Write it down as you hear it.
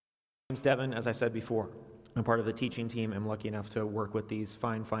name's Devin, as I said before. I'm part of the teaching team. I'm lucky enough to work with these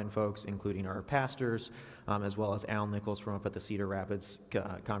fine folks, including our pastors, as well as Al Nichols from up at the Cedar Rapids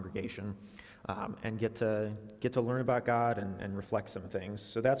congregation, and get to learn about God and reflect some things.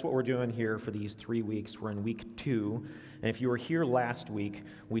 So that's what we're doing here for these 3 weeks. We're in week 2, and if you were here last week,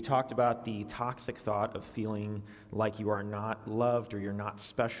 we talked about the toxic thought of feeling like you are not loved, or you're not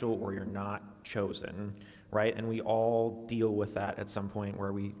special, or you're not chosen, right? And we all deal with that at some point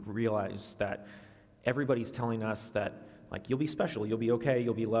where we realize that everybody's telling us that, like, you'll be special, you'll be okay,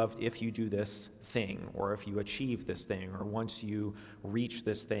 you'll be loved if you do this thing, or if you achieve this thing, or once you reach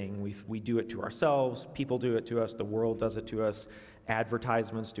this thing. We do it to ourselves, people do it to us, the world does it to us,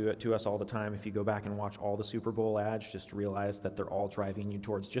 advertisements do it to us all the time. If you go back and watch all the Super Bowl ads, just realize that they're all driving you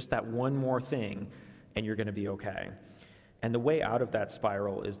towards just that one more thing, and you're going to be okay. And the way out of that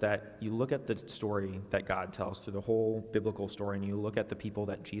spiral is that you look at the story that God tells through the whole biblical story, and you look at the people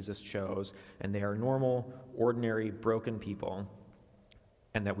that Jesus chose, and they are normal, ordinary, broken people,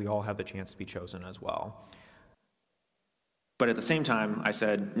 and that we all have the chance to be chosen as well. But at the same time, I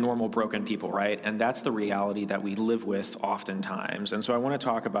said normal, broken people, right? And that's the reality that we live with oftentimes. And so I want to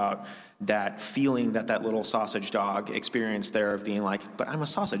talk about that feeling that little sausage dog experienced there of being like, but I'm a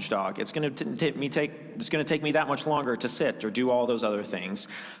sausage dog. It's going to take me that much longer to sit or do all those other things.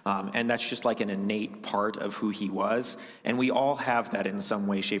 And that's just like an innate part of who he was. And we all have that in some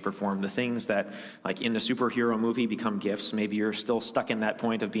way, shape, or form. The things that, like in the superhero movie, become gifts. Maybe you're still stuck in that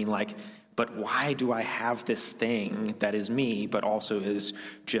point of being like, but why do I have this thing that is me, but also is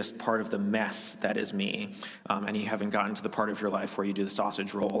just part of the mess that is me? And you haven't gotten to the part of your life where you do the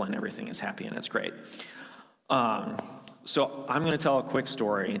sausage roll and everything is happy and it's great. So I'm going to tell a quick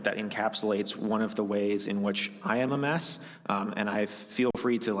story that encapsulates one of the ways in which I am a mess. And I feel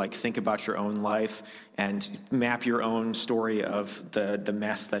free to think about your own life and map your own story of the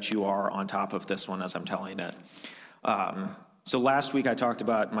mess that you are on top of this one as I'm telling it. So last week I talked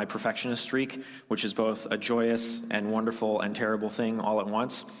about my perfectionist streak, which is both a joyous and wonderful and terrible thing all at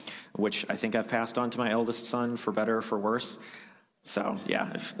once, which I think I've passed on to my eldest son for better or for worse. So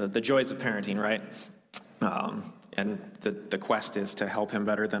yeah, the joys of parenting, right? And the quest is to help him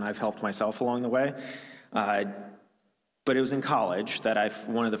better than I've helped myself along the way. But it was in college that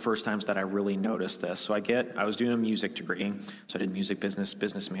one of the first times that I really noticed this. So I was doing a music degree, so I did music business,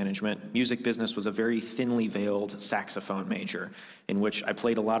 business management. Music business was a very thinly veiled saxophone major, in which I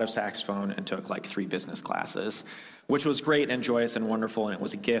played a lot of saxophone and took 3 business classes, which was great and joyous and wonderful, and it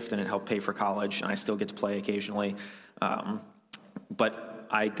was a gift, and it helped pay for college, and I still get to play occasionally. But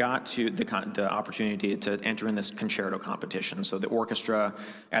I got to the opportunity to enter in this concerto competition. So the orchestra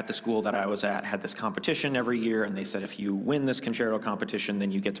at the school that I was at had this competition every year, and they said, if you win this concerto competition,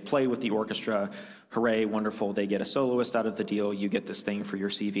 then you get to play with the orchestra. Hooray, wonderful. They get a soloist out of the deal. You get this thing for your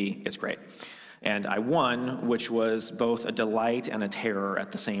CV. It's great. And I won, which was both a delight and a terror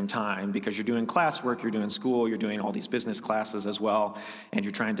at the same time, because you're doing classwork, you're doing school, you're doing all these business classes as well, and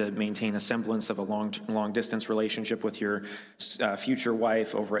you're trying to maintain a semblance of a long-distance relationship with your future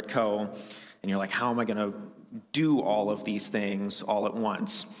wife over at Co. And you're like, how am I going to do all of these things all at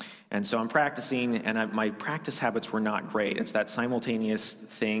once? And so I'm practicing, and my practice habits were not great. It's that simultaneous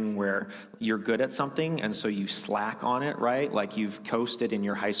thing where you're good at something, and so you slack on it, right? Like you've coasted in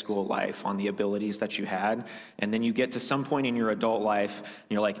your high school life on the abilities that you had, and then you get to some point in your adult life,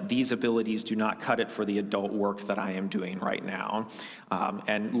 and you're like, these abilities do not cut it for the adult work that I am doing right now.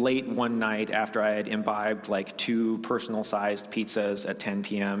 And late one night, after I had imbibed 2 personal-sized pizzas at 10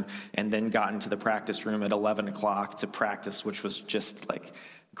 p.m., and then gotten to the practice room at 11 o'clock to practice, which was just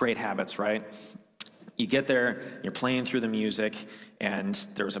great habits, right? You get there, you're playing through the music, and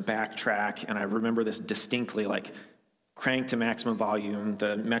there was a backtrack, and I remember this distinctly, cranked to maximum volume,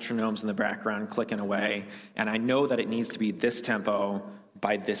 the metronomes in the background clicking away, and I know that it needs to be this tempo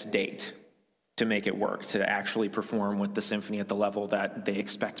by this date to make it work, to actually perform with the symphony at the level that they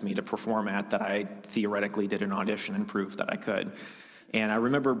expect me to perform at, that I theoretically did an audition and proved that I could. And I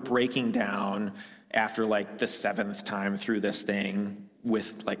remember breaking down after the 7th time through this thing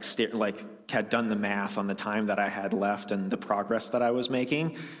with had done the math on the time that I had left and the progress that I was making,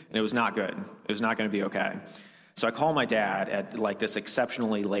 and it was not good. It was not going to be okay. So I call my dad at this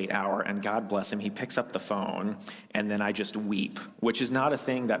exceptionally late hour, and God bless him, he picks up the phone, and then I just weep, which is not a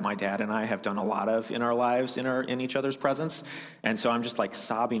thing that my dad and I have done a lot of in our lives, in each other's presence. And so I'm just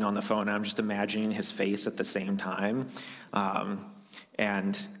sobbing on the phone, and I'm just imagining his face at the same time.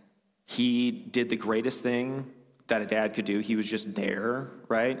 And he did the greatest thing that a dad could do. He was just there,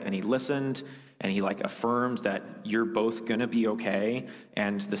 right? And he listened, and he affirmed that you're both gonna be okay,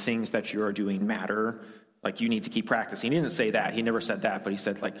 and the things that you're doing matter, like, you need to keep practicing. He didn't say that. He never said that, but he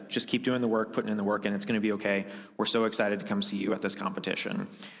said, like, just keep doing the work, putting in the work, and it's going to be okay. We're so excited to come see you at this competition.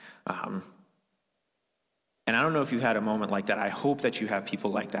 And I don't know if you had a moment like that. I hope that you have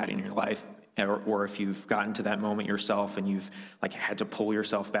people like that in your life, or if you've gotten to that moment yourself and you've like had to pull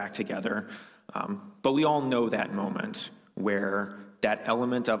yourself back together. But we all know that moment where that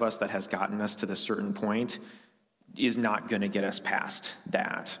element of us that has gotten us to this certain point is not going to get us past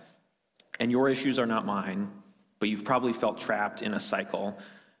that. And your issues are not mine, but you've probably felt trapped in a cycle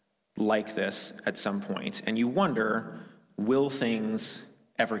like this at some point. And you wonder, will things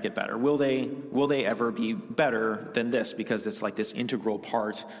ever get better? Will they ever be better than this? Because it's like this integral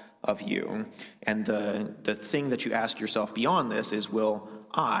part of you. And the thing that you ask yourself beyond this is, will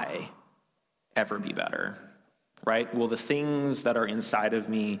I ever be better? Right? Will the things that are inside of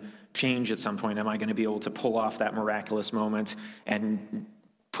me change at some point? Am I going to be able to pull off that miraculous moment and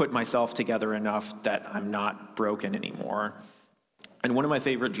put myself together enough that I'm not broken anymore? And one of my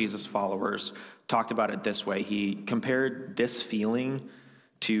favorite Jesus followers talked about it this way. He compared this feeling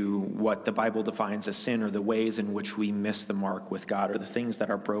to what the Bible defines as sin, or the ways in which we miss the mark with God, or the things that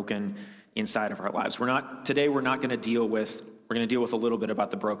are broken inside of our lives. We're going to deal with a little bit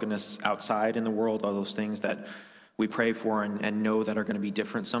about the brokenness outside in the world, all those things that we pray for and know that are going to be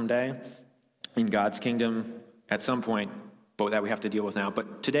different someday in God's kingdom at some point, but that we have to deal with now.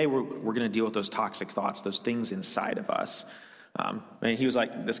 But today we're going to deal with those toxic thoughts, those things inside of us. And he was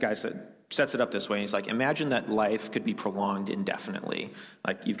like, this guy sets it up this way. He's like, imagine that life could be prolonged indefinitely.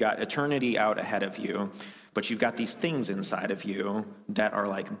 Like, you've got eternity out ahead of you, but you've got these things inside of you that are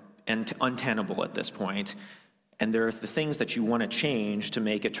like untenable at this point. And they're the things that you want to change to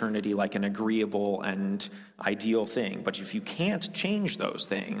make eternity like an agreeable and ideal thing. But if you can't change those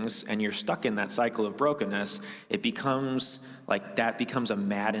things and you're stuck in that cycle of brokenness, it becomes a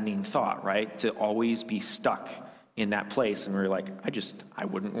maddening thought, right? To always be stuck in that place. And we're like, I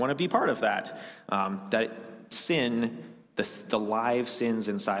wouldn't want to be part of that. That sin, the live sins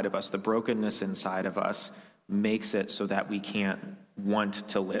inside of us, the brokenness inside of us, makes it so that we can't want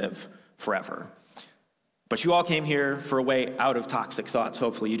to live forever. But you all came here for a way out of toxic thoughts,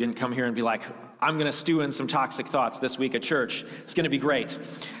 hopefully. You didn't come here and be like, I'm going to stew in some toxic thoughts this week at church. It's going to be great.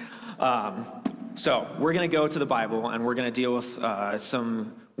 So we're going to go to the Bible, and we're going to deal with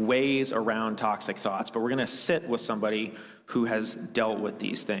some ways around toxic thoughts. But we're going to sit with somebody who has dealt with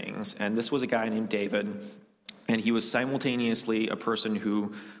these things. And this was a guy named David. And he was simultaneously a person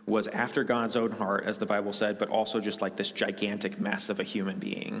who was after God's own heart, as the Bible said, but also just like this gigantic mess of a human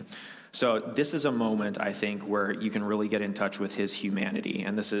being. So this is a moment, I think, where you can really get in touch with his humanity.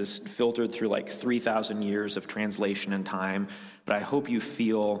 And this is filtered through like 3,000 years of translation and time. But I hope you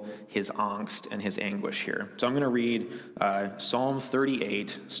feel his angst and his anguish here. So I'm going to read Psalm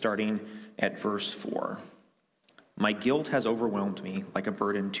 38, starting at verse 4. My guilt has overwhelmed me like a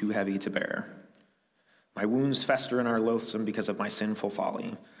burden too heavy to bear. My wounds fester and are loathsome because of my sinful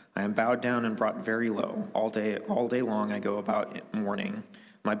folly. I am bowed down and brought very low. All day long I go about mourning.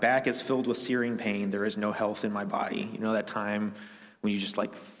 My back is filled with searing pain. There is no health in my body. You know that time when you just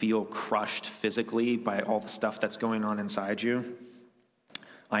like feel crushed physically by all the stuff that's going on inside you?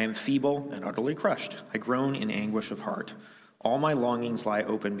 I am feeble and utterly crushed. I groan in anguish of heart. All my longings lie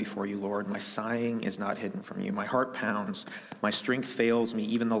open before you, Lord. My sighing is not hidden from you. My heart pounds. My strength fails me.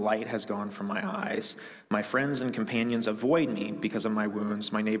 Even the light has gone from my eyes. My friends and companions avoid me because of my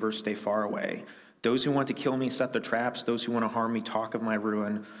wounds. My neighbors stay far away. Those who want to kill me set their traps. Those who want to harm me talk of my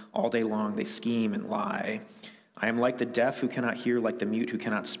ruin. All day long they scheme and lie. I am like the deaf who cannot hear, like the mute who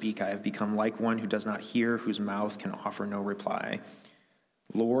cannot speak. I have become like one who does not hear, whose mouth can offer no reply.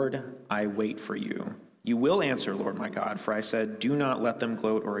 Lord, I wait for you. You will answer, Lord my God, for I said, do not let them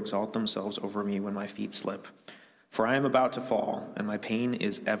gloat or exalt themselves over me when my feet slip. For I am about to fall, and my pain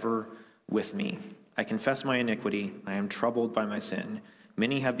is ever with me. I confess my iniquity. I am troubled by my sin.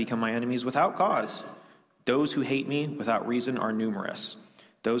 Many have become my enemies without cause. Those who hate me without reason are numerous.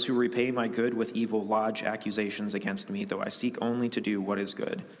 Those who repay my good with evil lodge accusations against me, though I seek only to do what is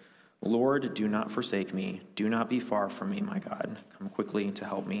good. Lord, do not forsake me. Do not be far from me, my God. Come quickly to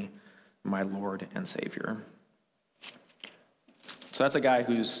help me, my Lord and Savior. So that's a guy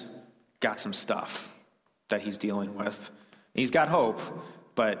who's got some stuff that he's dealing with. He's got hope,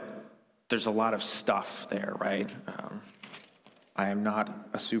 but there's a lot of stuff there, right? I am not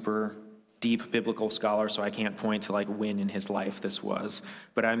a super deep biblical scholar, so I can't point to like when in his life this was.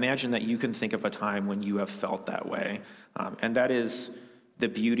 But I imagine that you can think of a time when you have felt that way. And that is the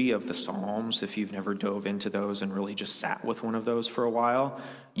beauty of the Psalms, if you've never dove into those and really just sat with one of those for a while,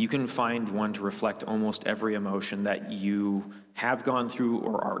 you can find one to reflect almost every emotion that you have gone through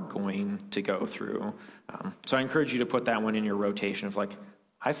or are going to go through. So I encourage you to put that one in your rotation of like,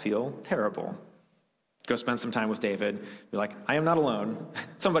 I feel terrible. Go spend some time with David. Be like, I am not alone.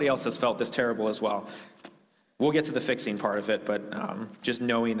 Somebody else has felt this terrible as well. We'll get to the fixing part of it, but just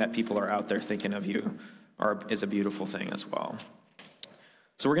knowing that people are out there thinking of you is a beautiful thing as well.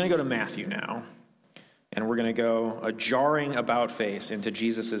 So we're going to go to Matthew now, and we're going to go a jarring about-face into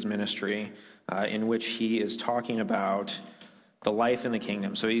Jesus' ministry in which he is talking about the life in the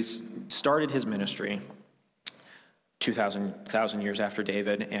kingdom. So he's started his ministry 2,000 years after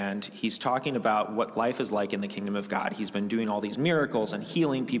David, and he's talking about what life is like in the kingdom of God. He's been doing all these miracles and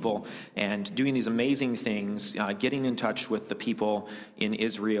healing people and doing these amazing things, getting in touch with the people in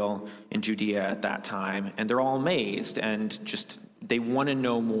Israel, in Judea at that time, and they're all amazed and just they want to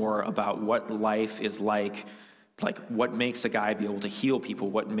know more about what life is like what makes a guy be able to heal people,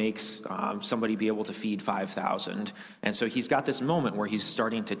 what makes somebody be able to feed 5,000. And so he's got this moment where he's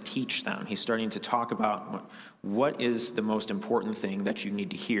starting to teach them. He's starting to talk about what is the most important thing that you need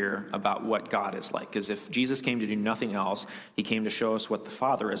to hear about what God is like. Because if Jesus came to do nothing else, he came to show us what the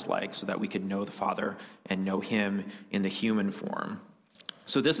Father is like so that we could know the Father and know him in the human form.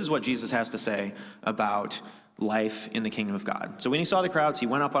 So this is what Jesus has to say about life in the kingdom of God. So when he saw the crowds, he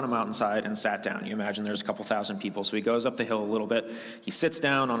went up on a mountainside and sat down. You imagine there's a couple thousand people. So he goes up the hill a little bit. He sits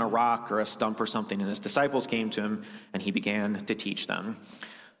down on a rock or a stump or something, and his disciples came to him, and he began to teach them.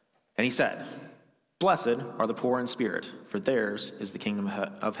 And he said, "Blessed are the poor in spirit, for theirs is the kingdom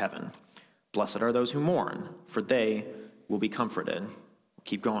of heaven. Blessed are those who mourn, for they will be comforted."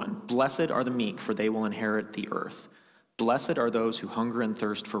 Keep going. "Blessed are the meek, for they will inherit the earth. Blessed are those who hunger and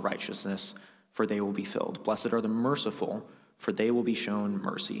thirst for righteousness, for they will be filled. Blessed are the merciful, for they will be shown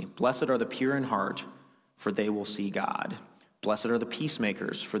mercy. Blessed are the pure in heart, for they will see God. Blessed are the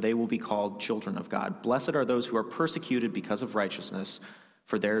peacemakers, for they will be called children of God. Blessed are those who are persecuted because of righteousness,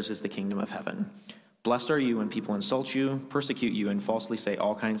 for theirs is the kingdom of heaven. Blessed are you when people insult you, persecute you, and falsely say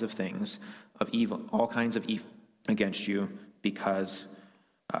all kinds of things of evil, against you because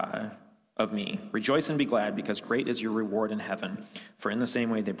of me. Rejoice and be glad, because great is your reward in heaven. For in the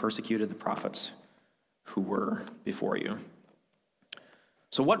same way they persecuted the prophets who were before you."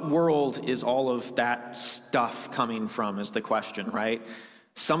 So what world is all of that stuff coming from is the question, right?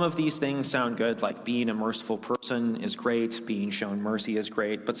 Some of these things sound good, like being a merciful person is great, being shown mercy is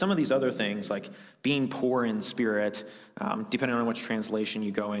great, but some of these other things, like being poor in spirit, depending on which translation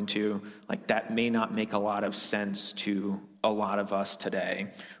you go into, like that may not make a lot of sense to a lot of us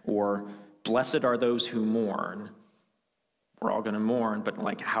today. Or blessed are those who mourn. We're all going to mourn, but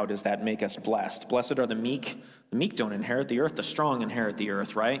like, how does that make us blessed? Blessed are the meek. The meek don't inherit the earth. The strong inherit the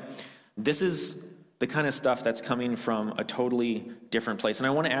earth, right? This is the kind of stuff that's coming from a totally different place. And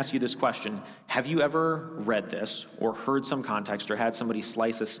I want to ask you this question. Have you ever read this or heard some context or had somebody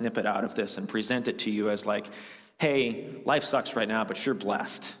slice a snippet out of this and present it to you as like, hey, life sucks right now, but you're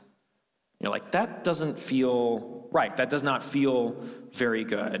blessed? You're like, that doesn't feel right. That does not feel very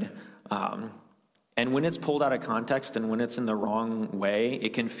good. And when it's pulled out of context and when it's in the wrong way,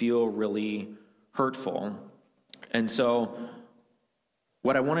 it can feel really hurtful. And so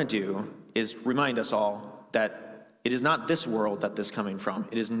what I want to do is remind us all that it is not this world that this is coming from.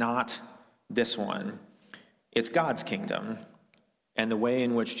 It is not this one. It's God's kingdom and the way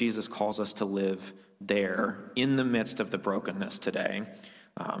in which Jesus calls us to live there in the midst of the brokenness today.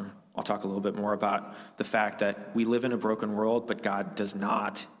 I'll talk a little bit more about the fact that we live in a broken world, but God does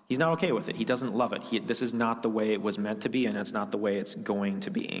not, he's not okay with it. He doesn't love it. This is not the way it was meant to be, and it's not the way it's going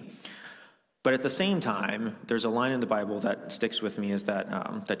to be. But at the same time, there's a line in the Bible that sticks with me is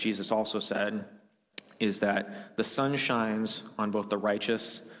that that Jesus also said, is that the sun shines on both the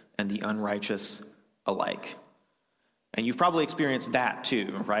righteous and the unrighteous alike. And you've probably experienced that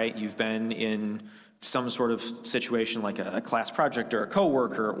too, right? You've been in some sort of situation like a class project or a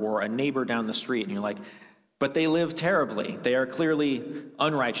coworker or a neighbor down the street, and you're like, but they live terribly. They are clearly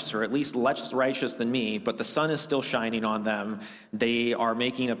unrighteous, or at least less righteous than me, but the sun is still shining on them. They are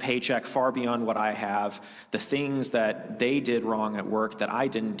making a paycheck far beyond what I have. The things that they did wrong at work that I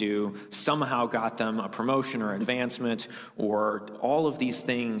didn't do somehow got them a promotion or advancement, or all of these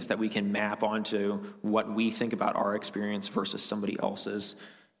things that we can map onto what we think about our experience versus somebody else's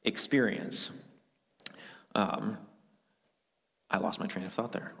experience. I lost my train of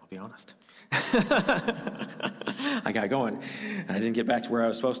thought there, I'll be honest. I got going, and I didn't get back to where I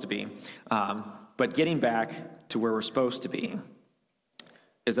was supposed to be. But getting back to where we're supposed to be,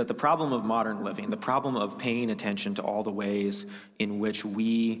 is that the problem of modern living, the problem of paying attention to all the ways in which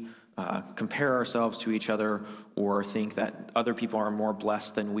we compare ourselves to each other or think that other people are more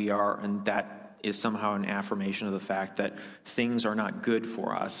blessed than we are, and that is somehow an affirmation of the fact that things are not good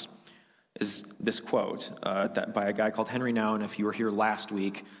for us, is this quote that by a guy called Henry Nouwen. If you were here last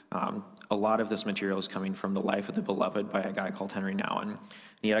week, a lot of this material is coming from The Life of the Beloved by a guy called Henry Nouwen.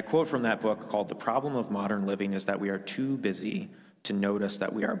 He had a quote from that book called, "The problem of modern living is that we are too busy to notice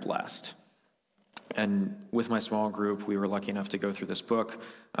that we are blessed." And with my small group, we were lucky enough to go through this book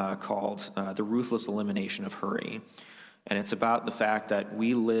called The Ruthless Elimination of Hurry. And it's about the fact that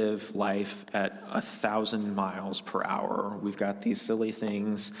we live life at 1,000 miles per hour. We've got these silly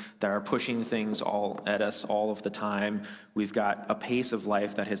things that are pushing things all at us all of the time. We've got a pace of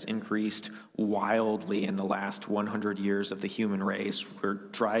life that has increased wildly in the last 100 years of the human race. We're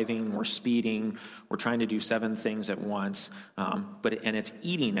driving, we're speeding, we're trying to do 7 things at once, and it's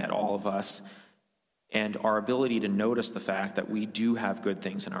eating at all of us. And our ability to notice the fact that we do have good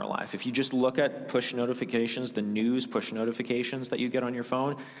things in our life. If you just look at push notifications, the news push notifications that you get on your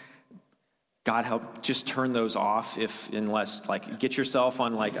phone, God help, just turn those off unless get yourself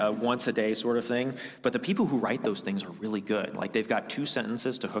on a once a day sort of thing. But the people who write those things are really good. They've got 2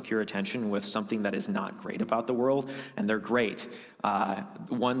 sentences to hook your attention with something that is not great about the world, and they're great.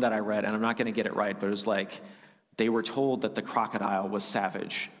 One that I read, and I'm not going to get it right, but it was they were told that the crocodile was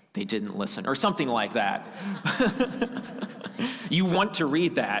savage. They didn't listen, or something like that. You want to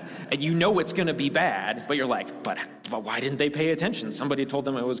read that, and you know it's going to be bad, but you're like, but why didn't they pay attention? Somebody told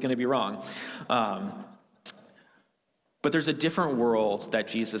them it was going to be wrong. But there's a different world that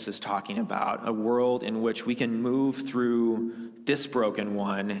Jesus is talking about, a world in which we can move through this broken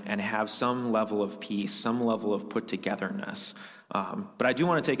one and have some level of peace, some level of put-togetherness. But I do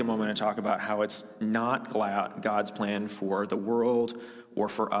want to take a moment to talk about how it's not God's plan for the world or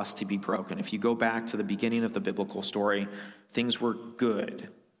for us to be broken. If you go back to the beginning of the biblical story, things were good.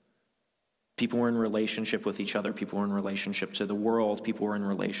 People were in relationship with each other. People were in relationship to the world. People were in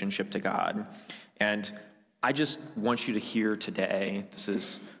relationship to God. And I just want you to hear today, this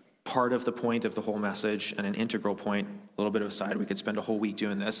is part of the point of the whole message and an integral point, a little bit of a side. We could spend a whole week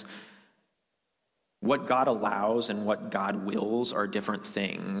doing this. What God allows and what God wills are different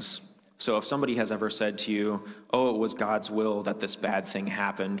things. So if somebody has ever said to you, oh, it was God's will that this bad thing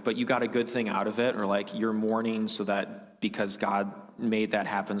happened, but you got a good thing out of it, or you're mourning so that because God made that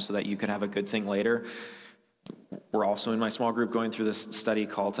happen so that you could have a good thing later. We're also in my small group going through this study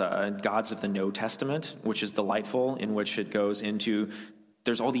called Gods of the No Testament, which is delightful, in which it goes into,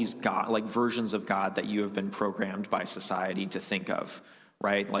 there's all these versions of God that you have been programmed by society to think of.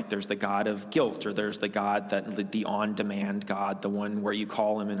 Right? There's the God of guilt, or there's the God the on-demand God, the one where you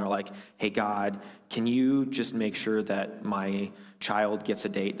call him and are like, hey, God, can you just make sure that my child gets a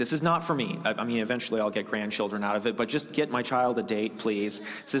date? This is not for me. I mean, eventually I'll get grandchildren out of it, but just get my child a date, please.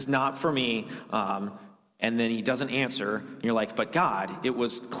 This is not for me. And then he doesn't answer. And you're like, but God,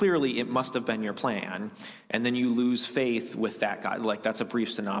 it must have been your plan. And then you lose faith with that God. That's a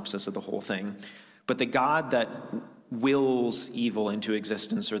brief synopsis of the whole thing. But the God that wills evil into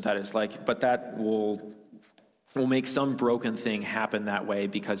existence, or that is but that will make some broken thing happen that way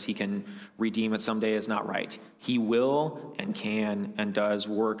because he can redeem it someday, is not right. He will and can and does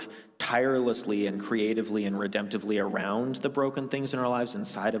work tirelessly and creatively and redemptively around the broken things in our lives,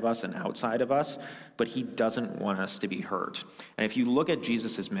 inside of us and outside of us, but he doesn't want us to be hurt. And if you look at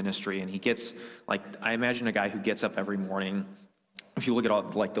Jesus' ministry, and he gets, I imagine a guy who gets up every morning. If you look at all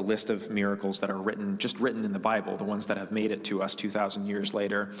the list of miracles that are written in the Bible, the ones that have made it to us 2,000 years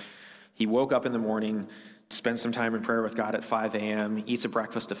later, he woke up in the morning, spent some time in prayer with God at 5 a.m., eats a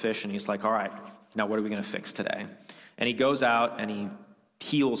breakfast of fish, and he's like, all right, now what are we going to fix today? And he goes out and he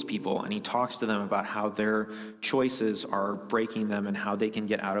heals people, and he talks to them about how their choices are breaking them and how they can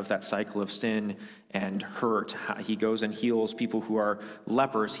get out of that cycle of sin and hurt. He goes and heals people who are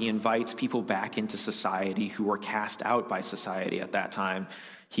lepers. He invites people back into society who were cast out by society at that time.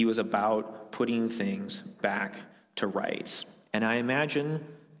 He was about putting things back to rights. And I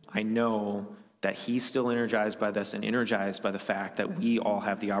know that he's still energized by this and energized by the fact that we all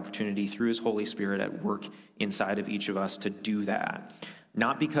have the opportunity through his Holy Spirit at work inside of each of us to do that.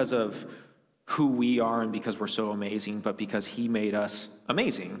 Not because of who we are and because we're so amazing, but because he made us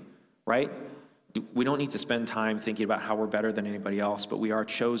amazing, right? We don't need to spend time thinking about how we're better than anybody else, but we are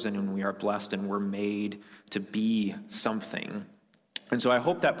chosen and we are blessed and we're made to be something. And so I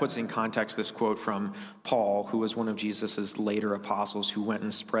hope that puts in context this quote from Paul, who was one of Jesus's later apostles who went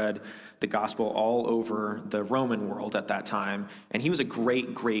and spread the gospel all over the Roman world at that time. And he was a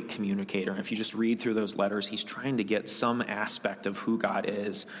great, great communicator. And if you just read through those letters, he's trying to get some aspect of who God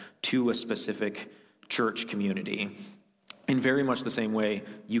is to a specific church community. In very much the same way,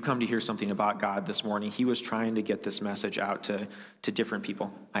 you come to hear something about God this morning. He was trying to get this message out to different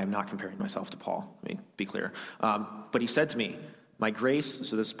people. I am not comparing myself to Paul, let me be clear. But he said to me, my grace,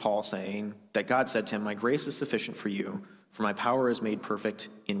 so this is Paul saying that God said to him, my grace is sufficient for you, for my power is made perfect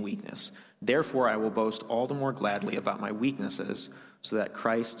in weakness. Therefore, I will boast all the more gladly about my weaknesses, so that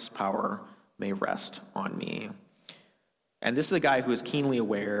Christ's power may rest on me. And this is a guy who is keenly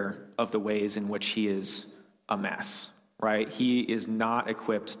aware of the ways in which he is a mess, right? He is not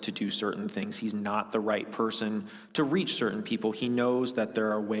equipped to do certain things. He's not the right person to reach certain people. He knows that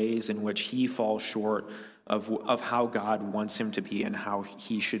there are ways in which he falls short of how God wants him to be and how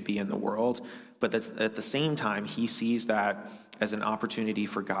he should be in the world. But at the same time, he sees that as an opportunity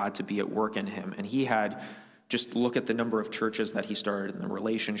for God to be at work in him. And he had, just look at the number of churches that he started and the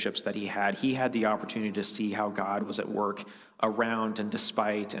relationships that he had. He had the opportunity to see how God was at work around and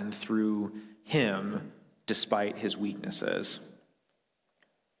despite and through him, despite his weaknesses.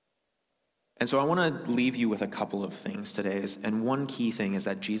 And so I want to leave you with a couple of things today. And one key thing is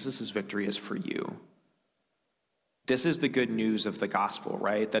that Jesus' victory is for you. This is the good news of the gospel,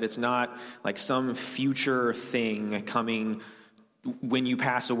 right? That it's not like some future thing coming when you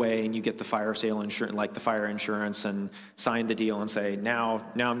pass away and you get the fire sale insurance, like the fire insurance, and sign the deal and say, now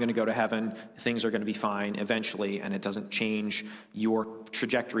I'm going to go to heaven. Things are going to be fine eventually, and it doesn't change your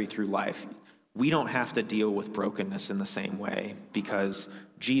trajectory through life. We don't have to deal with brokenness in the same way because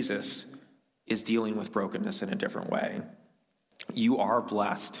Jesus is dealing with brokenness in a different way. You are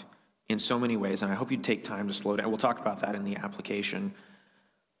blessed in so many ways, and I hope you take time to slow down. We'll talk about that in the application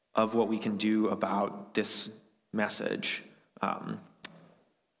of what we can do about this message.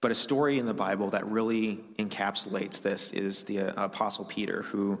 But a story in the Bible that really encapsulates this is the Apostle Peter,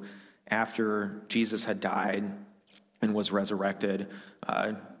 who, after Jesus had died and was resurrected,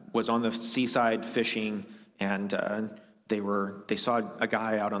 was on the seaside fishing, and they saw a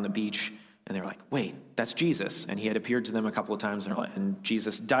guy out on the beach. And they were like, wait, that's Jesus. And he had appeared to them a couple of times. And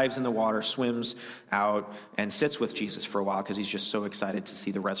Jesus dives in the water, swims out, and sits with Jesus for a while because he's just so excited to see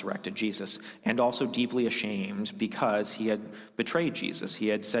the resurrected Jesus. And also deeply ashamed because he had betrayed Jesus. He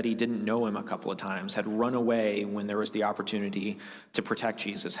had said he didn't know him a couple of times, had run away when there was the opportunity to protect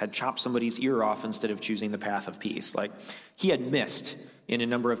Jesus, had chopped somebody's ear off instead of choosing the path of peace. Like, he had missed in a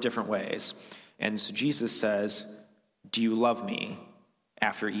number of different ways. And so Jesus says, do you love me?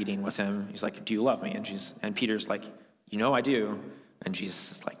 After eating with him, he's like, do you love me? And Peter's like, you know I do. And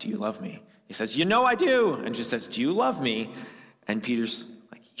Jesus is like, do you love me? He says, you know I do. And Jesus says, do you love me? And Peter's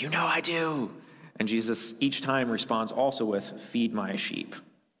like, you know I do. And Jesus each time responds also with, feed my sheep.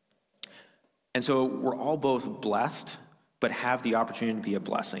 And so we're all both blessed, but have the opportunity to be a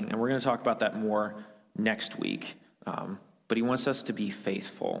blessing. And we're going to talk about that more next week. But he wants us to be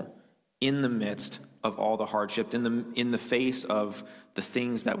faithful in the midst of all the hardship, in the face of the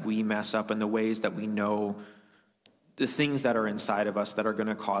things that we mess up and the ways that we know, the things that are inside of us that are going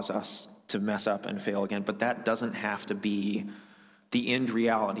to cause us to mess up and fail again. But that doesn't have to be the end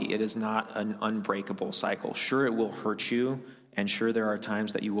reality. It is not an unbreakable cycle. Sure, it will hurt you, and sure, there are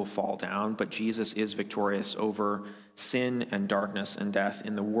times that you will fall down, but Jesus is victorious over sin and darkness and death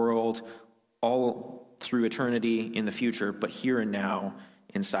in the world, all through eternity in the future, but here and now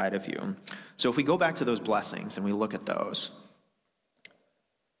inside of you. So if we go back to those blessings and we look at those,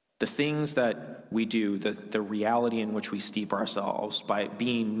 the things that we do, the reality in which we steep ourselves by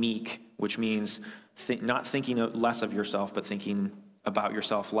being meek, which means not thinking less of yourself, but thinking about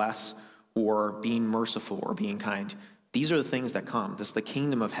yourself less, or being merciful or being kind. These are the things that come. This is the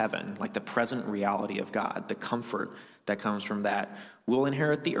kingdom of heaven, like the present reality of God, the comfort that comes from that. We'll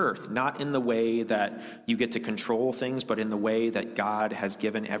inherit the earth, not in the way that you get to control things, but in the way that God has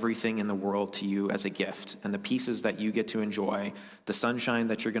given everything in the world to you as a gift. And the pieces that you get to enjoy, the sunshine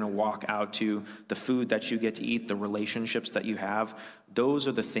that you're going to walk out to, the food that you get to eat, the relationships that you have, those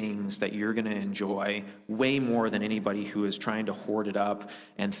are the things that you're going to enjoy way more than anybody who is trying to hoard it up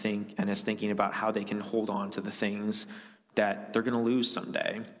and is thinking about how they can hold on to the things that they're going to lose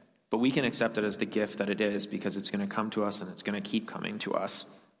someday. But we can accept it as the gift that it is because it's going to come to us and it's going to keep coming to us.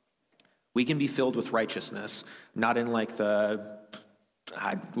 We can be filled with righteousness, not in like the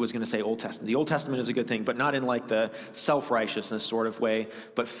I was going to say Old Testament. The Old Testament is a good thing, but not in like the self-righteousness sort of way,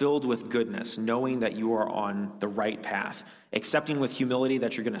 but filled with goodness, knowing that you are on the right path, accepting with humility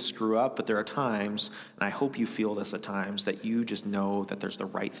that you're going to screw up, but there are times, and I hope you feel this at times, that you just know that there's the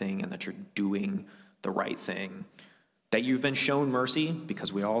right thing and that you're doing the right thing. That you've been shown mercy,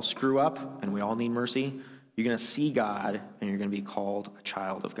 because we all screw up and we all need mercy. You're going to see God and you're going to be called a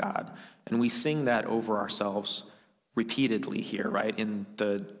child of God. And we sing that over ourselves repeatedly here, right? In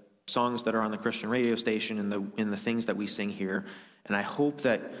the songs that are on the Christian radio station, in the things that we sing here. And I hope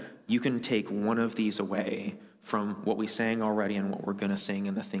that you can take one of these away from what we sang already and what we're going to sing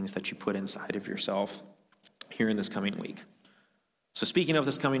and the things that you put inside of yourself here in this coming week. So speaking of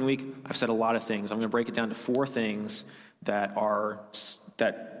this coming week, I've said a lot of things. I'm going to break it down to 4 things that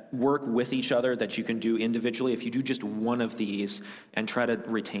work with each other that you can do individually. If you do just one of these and try to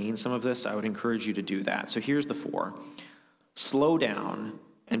retain some of this, I would encourage you to do that. So here's the 4. Slow down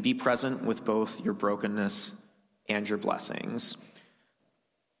and be present with both your brokenness and your blessings.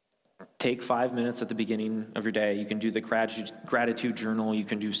 Take 5 minutes at the beginning of your day. You can do the gratitude journal. You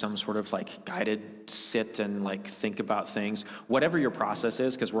can do some sort of like guided sit and like think about things. Whatever your process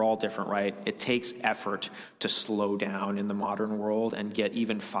is, because we're all different, right? It takes effort to slow down in the modern world and get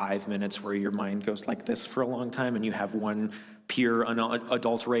even 5 minutes where your mind goes like this for a long time and you have one pure,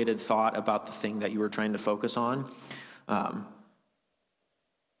 unadulterated thought about the thing that you were trying to focus on.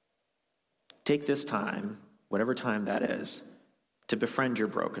 Take this time, whatever time that is, to befriend your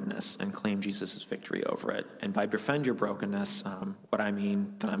brokenness and claim Jesus' victory over it. And by befriend your brokenness, what I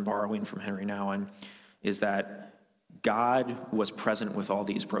mean, that I'm borrowing from Henry Nouwen, is that God was present with all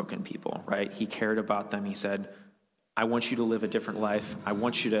these broken people, right? He cared about them. He said, I want you to live a different life. I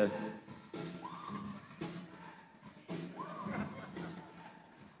want you to...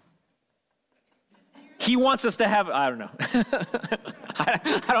 He wants us to have, I don't know.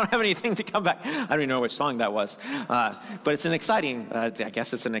 I don't have anything to come back. I don't even know which song that was. But it's an exciting, I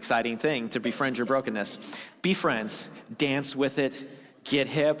guess it's an exciting thing to befriend your brokenness. Be friends, dance with it, get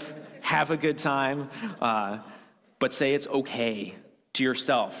hip, have a good time, but say it's okay to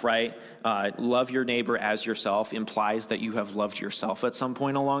yourself, right? Love your neighbor as yourself implies that you have loved yourself at some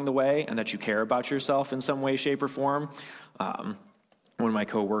point along the way and that you care about yourself in some way, shape, or form. One of my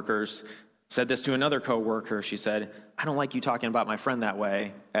coworkers said this to another coworker. She said, I don't like you talking about my friend that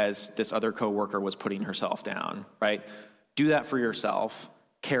way, as this other coworker was putting herself down, right? Do that for yourself.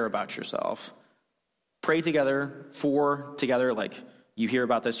 Care about yourself. Pray together, like you hear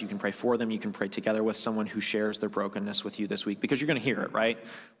about this, you can pray for them, you can pray together with someone who shares their brokenness with you this week, because you're going to hear it, right?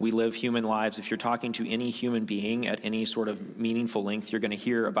 We live human lives. If you're talking to any human being at any sort of meaningful length, you're going to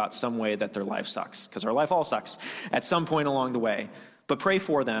hear about some way that their life sucks, because our life all sucks at some point along the way. But pray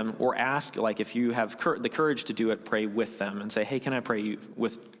for them, or ask, like if you have the courage to do it, pray with them and say, hey, can I pray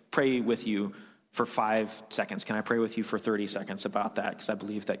with you for 5 seconds? Can I pray with you for 30 seconds about that? Because I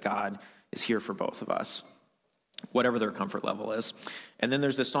believe that God is here for both of us, whatever their comfort level is. And then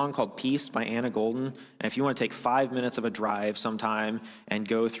there's this song called Peace by Anna Golden. And if you want to take 5 minutes of a drive sometime and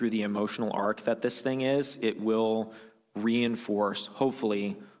go through the emotional arc that this thing is, it will reinforce,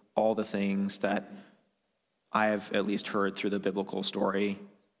 hopefully, all the things that I have at least heard through the biblical story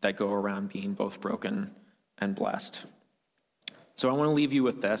that go around being both broken and blessed. So I want to leave you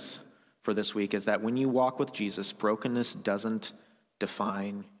with this for this week, is that when you walk with Jesus, brokenness doesn't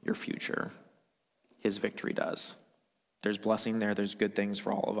define your future. His victory does. There's blessing there. There's good things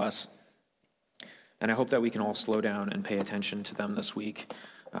for all of us. And I hope that we can all slow down and pay attention to them this week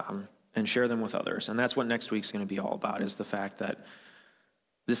and share them with others. And that's what next week's going to be all about, is the fact that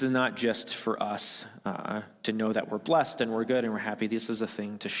this is not just for us to know that we're blessed and we're good and we're happy. This is a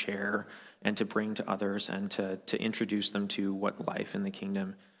thing to share and to bring to others and to introduce them to what life in the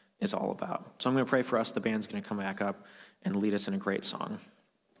kingdom is all about. So I'm going to pray for us. The band's going to come back up and lead us in a great song.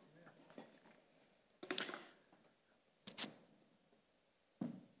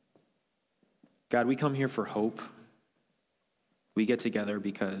 God, we come here for hope. We get together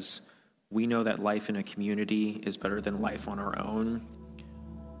because we know that life in a community is better than life on our own.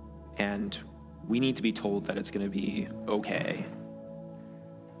 And we need to be told that it's going to be okay.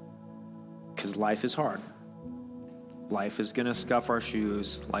 Because life is hard. Life is going to scuff our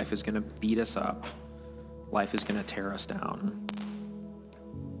shoes. Life is going to beat us up. Life is going to tear us down.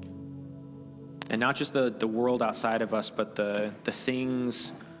 And not just the world outside of us, but the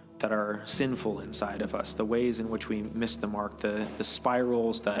things that are sinful inside of us, the ways in which we miss the mark, the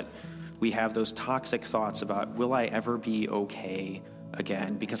spirals that we have, those toxic thoughts about, will I ever be okay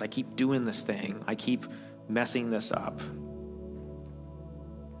again, because I keep doing this thing. I keep messing this up.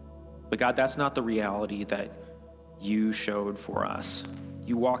 But God, that's not the reality that you showed for us.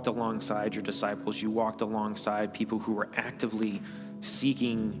 You walked alongside your disciples. You walked alongside people who were actively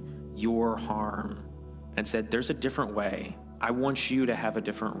seeking your harm and said, there's a different way. I want you to have a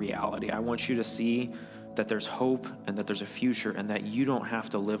different reality. I want you to see that there's hope and that there's a future and that you don't have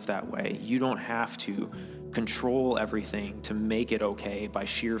to live that way. You don't have to control everything to make it okay by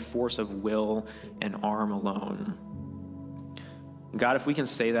sheer force of will and arm alone. God, if we can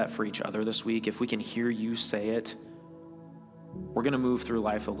say that for each other this week, if we can hear you say it, we're going to move through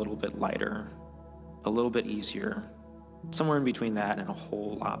life a little bit lighter, a little bit easier, somewhere in between that and a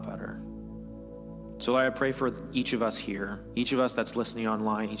whole lot better. So Lord, I pray for each of us here, each of us that's listening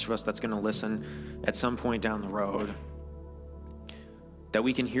online, each of us that's going to listen at some point down the road, that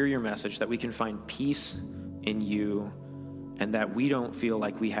we can hear your message, that we can find peace in you, and that we don't feel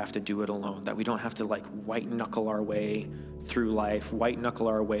like we have to do it alone, that we don't have to like white knuckle our way through life, white knuckle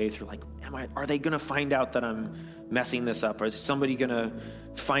our way through like, are they going to find out that I'm messing this up? Or is somebody going to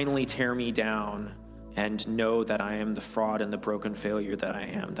finally tear me down and know that I am the fraud and the broken failure that I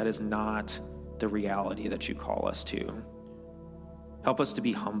am? That is not the reality that you call us to. Help us to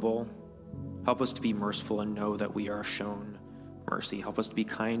be humble. Help us to be merciful and know that we are shown mercy. Help us to be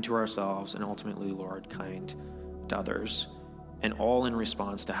kind to ourselves and ultimately, Lord, kind to others. And all in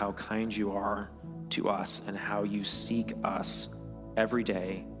response to how kind you are to us and how you seek us every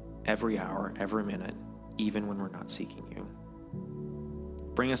day, every hour, every minute, even when we're not seeking you.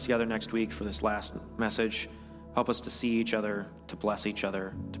 Bring us together next week for this last message. Help us to see each other, to bless each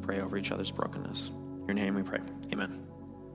other, to pray over each other's brokenness. In your name we pray. Amen.